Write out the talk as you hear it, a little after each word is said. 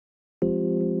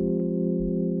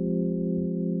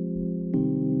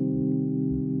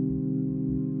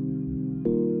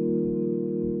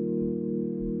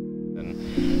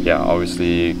yeah,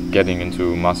 obviously getting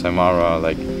into Masai Mara,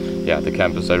 like, yeah, the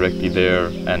camp is directly there,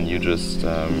 and you just,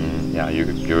 yeah,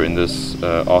 you're in this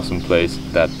awesome place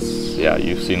that, yeah,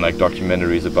 you've seen like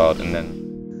documentaries about, and then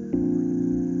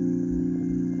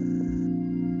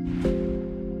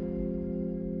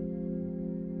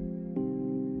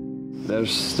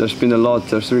there's been a lot.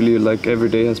 There's really, like, every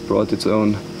day has brought its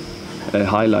own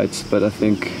highlights, but I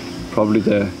think probably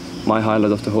my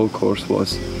highlight of the whole course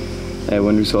was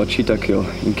when we saw a cheetah kill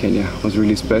in Kenya. It was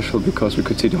really special because we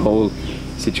could see the whole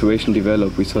situation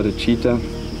develop. We saw the cheetah.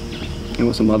 It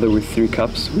was a mother with 3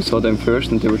 cubs. We saw them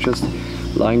first, and they were just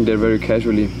lying there very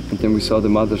casually, and then we saw the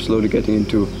mother slowly getting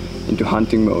into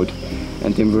hunting mode.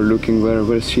 And then we were looking, where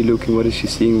is she looking, what is she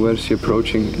seeing, where is she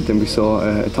approaching? And then we saw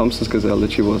a Thompson's gazelle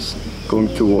that she was going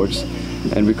towards.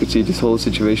 And we could see this whole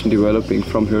situation developing,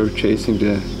 from her chasing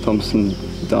the Thompson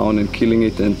down and killing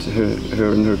it, and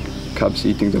her and her cubs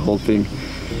eating the whole thing.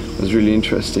 It was really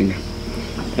interesting.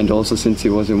 And also, since he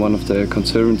was in one of the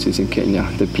conservancies in Kenya,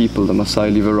 the people, the Masai,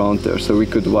 live around there. So we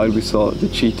could, while we saw the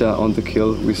cheetah on the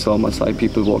kill, we saw Masai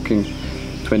people walking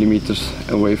 20 meters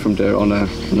away from there on a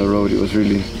road. It was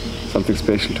really something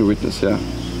special to witness, yeah.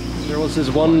 There was this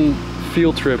one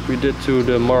field trip we did to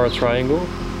the Mara Triangle,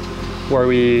 where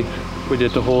we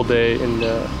did the whole day in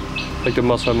like the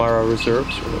Masai Mara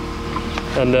reserves.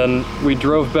 And then we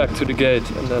drove back to the gate,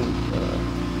 and then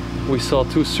we saw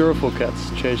 2 survival cats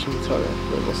chasing each other.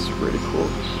 That was really cool.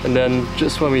 And then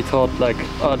just when we thought, like,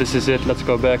 oh, this is it, let's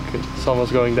go back, and sun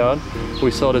was going down,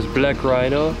 we saw this black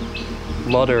rhino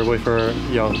mother with her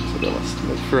young. So that was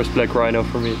the first black rhino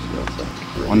for me. So that's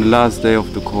like, on the last day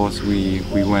of the course, we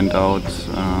went out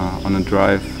on a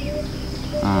drive.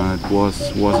 It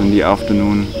was in the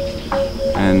afternoon,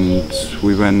 and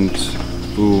we went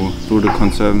through the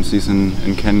conservancies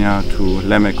in Kenya to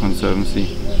Lemek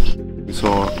Conservancy. We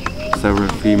saw several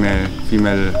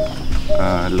female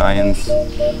lions,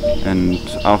 and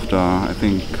after, I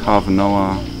think, half an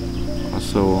hour or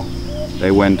so,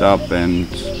 they went up, and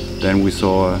then we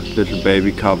saw a little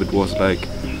baby cub. It was like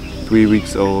 3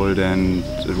 weeks old, and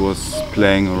it was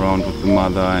playing around with the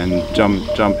mother and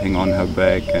jumping on her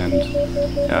back, and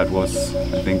yeah, it was,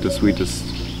 I think, the sweetest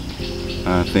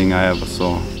thing I ever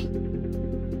saw.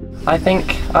 I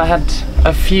think I had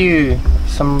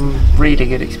some really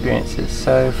good experiences.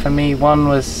 So for me, one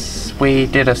was we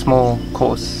did a small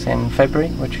course in February,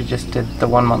 which we just did the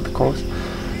 1-month course,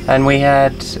 and we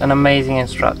had an amazing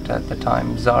instructor at the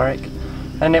time, Zarek,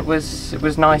 and it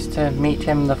was nice to meet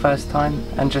him the first time,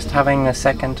 and just having a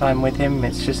second time with him,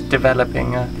 it's just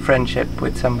developing a friendship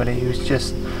with somebody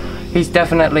he's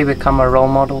definitely become a role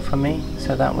model for me.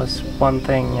 So that was one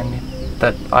thing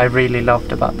that I really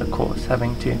loved about the course,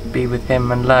 having to be with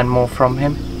him and learn more from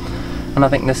him. And I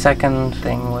think the second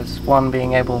thing was, one,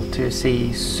 being able to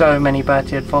see so many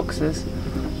bat-eared foxes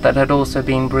that had also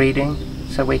been breeding.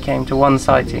 So we came to one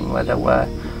sighting where there were,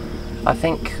 I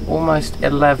think, almost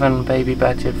 11 baby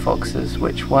bat-eared foxes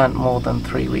which weren't more than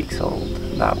 3 weeks old.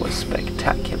 That was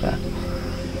spectacular.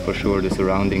 For sure, the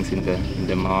surroundings in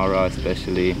the Mara,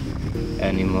 especially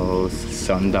animals,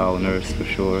 sundowners, for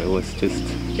sure. It was just,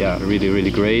 yeah, really,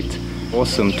 really great.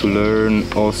 Awesome to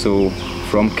learn also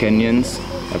from Kenyans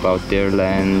about their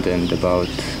land and about,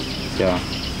 yeah,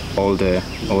 all the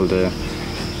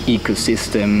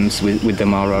ecosystems with the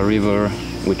Mara River,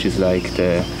 which is like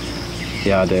the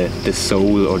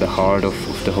soul or the heart of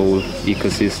the whole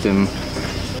ecosystem.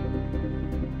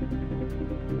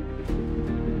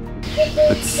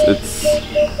 It's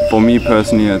for me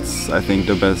personally, it's, I think,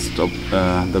 the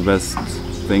best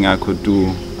thing I could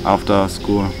do after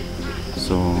school.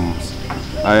 So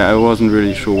I wasn't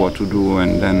really sure what to do,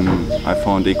 and then I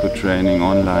found EcoTraining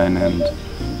online, and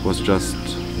it was just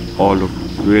all looked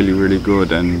really, really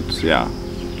good, and yeah,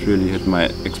 it really hit my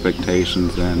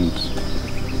expectations. And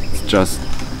it's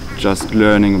just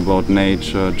learning about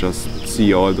nature, just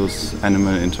see all those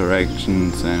animal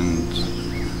interactions, and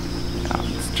yeah,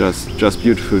 it's just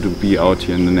beautiful to be out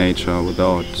here in the nature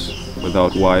without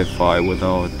Wi-Fi,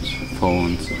 without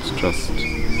phones. It's just,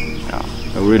 yeah,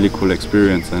 a really cool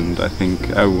experience, and I think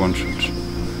everyone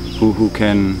who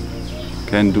can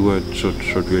do it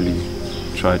should really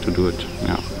try to do it.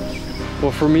 Yeah.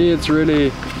 Well, for me, it's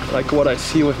really like what I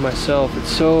see with myself.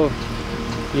 It's so,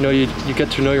 you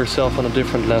get to know yourself on a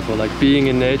different level, like being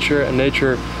in nature, and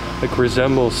nature like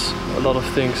resembles a lot of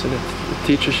things, and it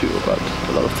teaches you about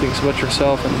a lot of things about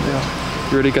yourself, and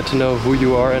you really get to know who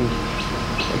you are. And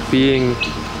like, being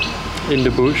in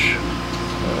the bush,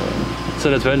 it's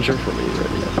an adventure for me,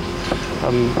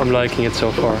 really. I'm liking it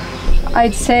so far.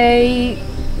 I'd say,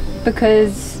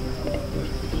 because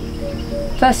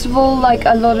First of all, like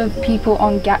a lot of people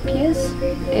on gap years,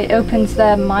 it opens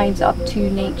their minds up to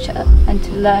nature and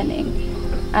to learning.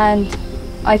 And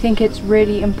I think it's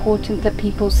really important that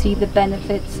people see the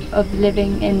benefits of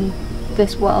living in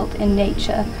this world, in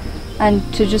nature, and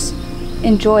to just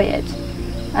enjoy it.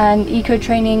 And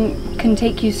eco-training can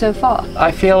take you so far.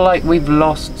 I feel like we've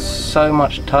lost so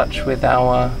much touch with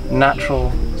our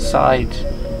natural side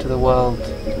to the world,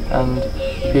 and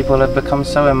people have become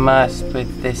so immersed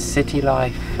with this city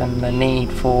life and the need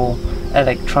for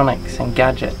electronics and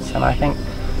gadgets. And I think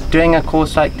doing a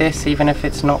course like this, even if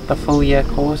it's not the full year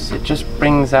course, it just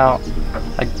brings out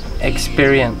an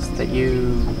experience that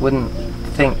you wouldn't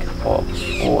think of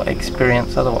or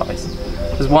experience otherwise.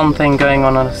 There's one thing going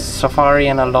on a safari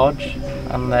in a lodge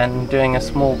and then doing a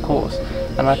small course,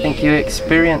 and I think you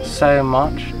experience so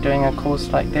much doing a course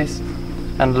like this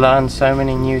and learn so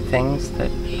many new things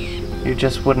that you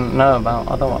just wouldn't know about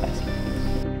otherwise.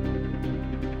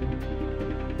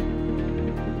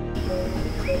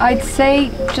 I'd say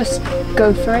just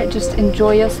go for it, just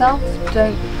enjoy yourself.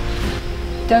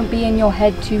 Don't be in your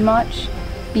head too much.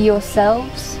 Be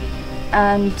yourselves,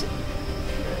 and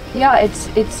yeah,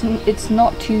 it's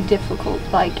not too difficult.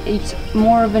 Like, it's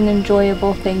more of an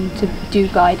enjoyable thing to do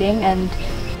guiding, and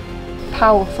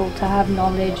powerful to have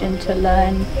knowledge and to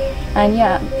learn. And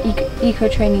yeah,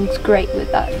 eco-training's great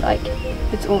with that. Like,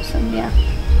 it's awesome. Yeah,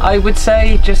 I would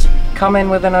say just come in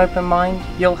with an open mind.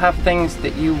 You'll have things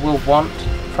that you will want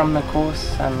from the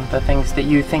course and the things that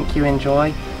you think you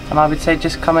enjoy, and I would say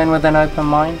just come in with an open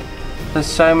mind. There's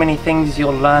so many things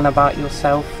you'll learn about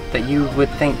yourself that you would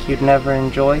think you'd never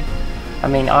enjoy. I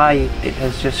mean, it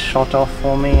has just shot off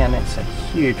for me, and it's a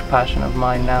huge passion of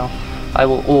mine now. I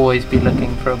will always be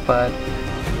looking for a bird.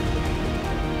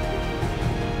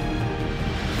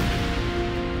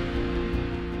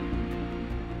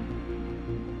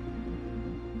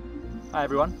 Hi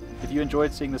everyone, if you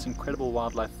enjoyed seeing this incredible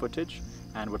wildlife footage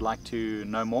and would like to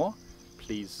know more,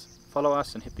 please follow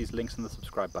us and hit these links in the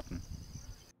subscribe button.